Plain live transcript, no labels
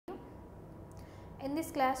In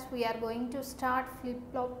this class we are going to start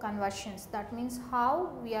flip-flop conversions. That means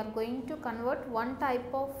how we are going to convert one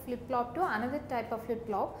type of flip-flop to another type of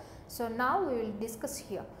flip-flop. So now we will discuss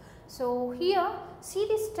here. So here see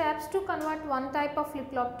the steps to convert one type of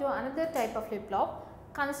flip-flop to another type of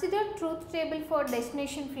flip-flop. Consider truth table for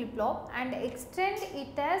destination flip-flop and extend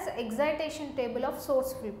it as excitation table of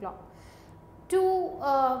source flip-flop.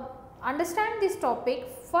 To understand this topic,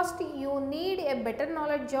 first you need a better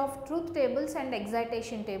knowledge of truth tables and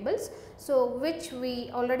excitation tables, so which we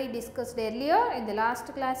already discussed earlier in the last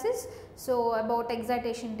classes. So about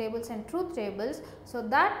excitation tables and truth tables, so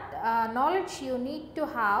that knowledge you need to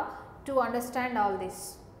have to understand all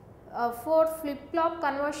this. For flip-flop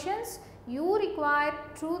conversions, you require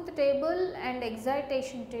truth table and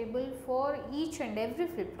excitation table for each and every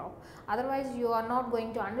flip-flop, otherwise you are not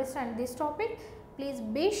going to understand this topic. Please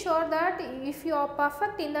be sure that if you are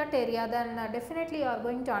perfect in that area, then definitely you are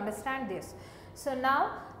going to understand this. So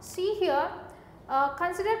now see here,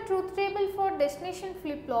 consider truth table for destination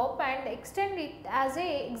flip-flop and extend it as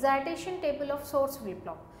a excitation table of source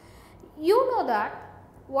flip-flop. You know that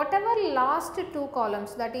whatever last two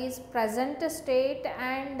columns, that is present state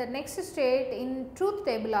and the next state in truth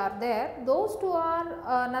table are there, those two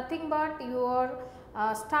are nothing but your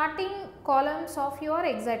starting columns of your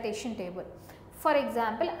excitation table. For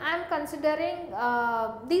example, I am considering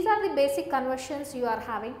these are the basic conversions you are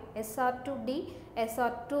having: SR to D,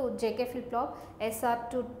 SR to JK flip flop, SR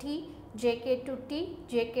to T, JK to T,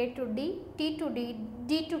 JK to D, T to D,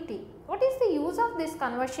 D to T. What is the use of this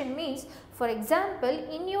conversion means? For example,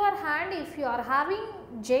 in your hand, if you are having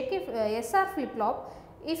SR flip flop,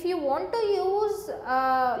 if you want to use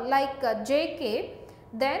JK,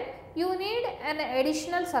 then you need an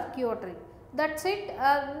additional circuitry. That's it.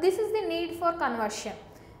 This is the need for conversion.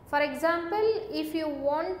 For example, if you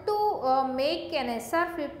want to make an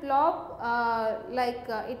SR flip flop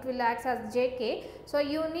it will act as JK, so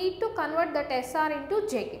you need to convert that SR into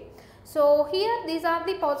JK. So here these are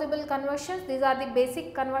the possible conversions, these are the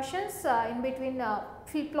basic conversions in between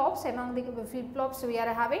flip flops, among the flip flops we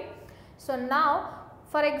are having. So now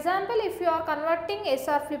for example, if you are converting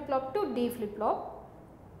SR flip flop to D flip flop,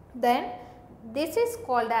 then this is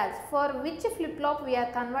called as, for which flip flop we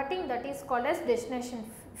are converting, that is called as destination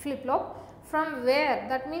flip flop. From where,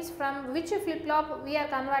 that means from which flip flop we are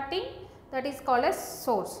converting, that is called as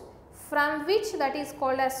source. From which, that is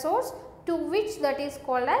called as source, to which, that is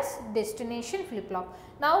called as destination flip flop.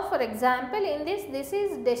 Now for example, in this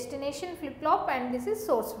is destination flip flop and this is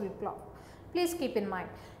source flip flop. Please keep in mind.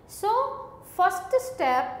 So first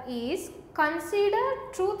step is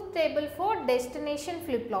consider truth table for destination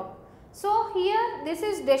flip flop. So here this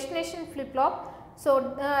is destination flip flop. So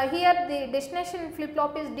here the destination flip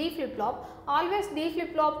flop is D flip flop. Always D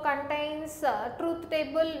flip flop contains truth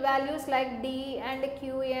table values like D and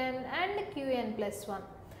Qn and Qn plus 1.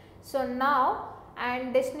 So now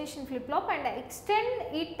and destination flip flop and extend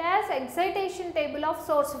it as excitation table of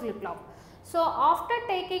source flip flop. So after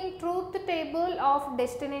taking truth table of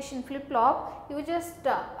destination flip flop, you just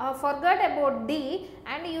forget about D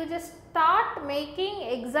and you just start making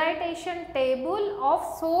excitation table of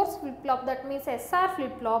source flip flop, that means SR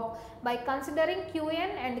flip flop, by considering Qn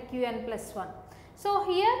and Qn plus 1. So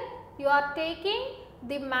here you are taking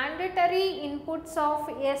the mandatory inputs of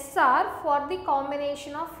SR for the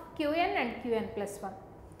combination of Qn and Qn plus 1.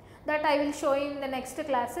 That I will show you in the next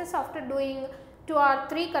classes after doing 2 or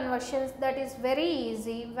 3 conversions. That is very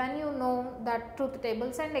easy when you know that truth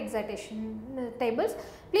tables and excitation tables.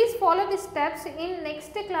 Please follow the steps. In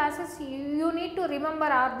next classes you need to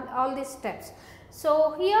remember all these steps.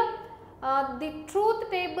 So here the truth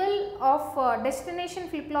table of destination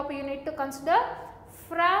flip flop you need to consider.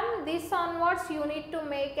 From this onwards you need to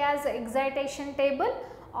make as excitation table.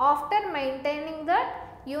 After maintaining that,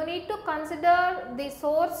 you need to consider the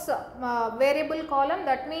source variable column,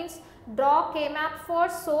 that means draw K-map for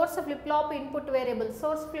source flip flop input variables.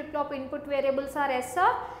 Source flip flop input variables are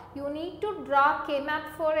SR. You need to draw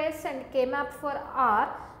K-map for S and K-map for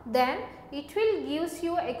R. Then it will gives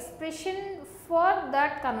you expression for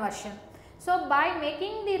that conversion. So by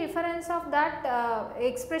making the reference of that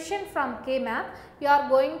expression from K-map, you are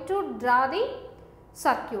going to draw the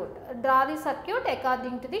circuit. Draw the circuit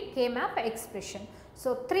according to the K-map expression.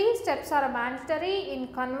 So 3 steps are mandatory in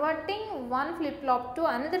converting one flip flop to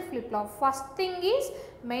another flip flop. First thing is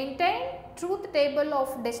maintain truth table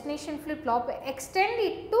of destination flip flop, extend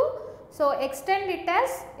it to, so extend it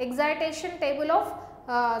as excitation table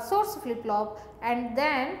of source flip flop, and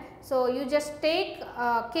then so you just take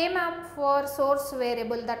K-map for source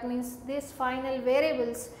variable, that means these final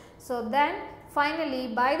variables. So then finally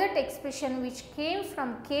by that expression which came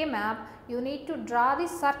from K map, you need to draw the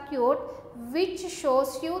circuit which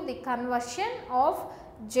shows you the conversion of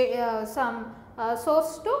some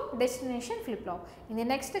source to destination flip flop. In the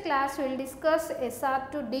next class we will discuss SR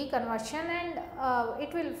to D conversion and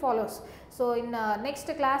it will follows. So in next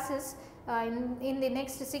classes, in the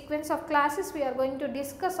next sequence of classes we are going to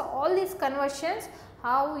discuss all these conversions,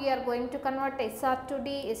 how we are going to convert SR to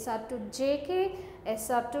D, SR to JK,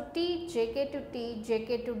 SR to T, JK to T,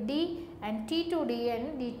 JK to D and T to D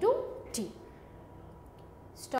and D to T.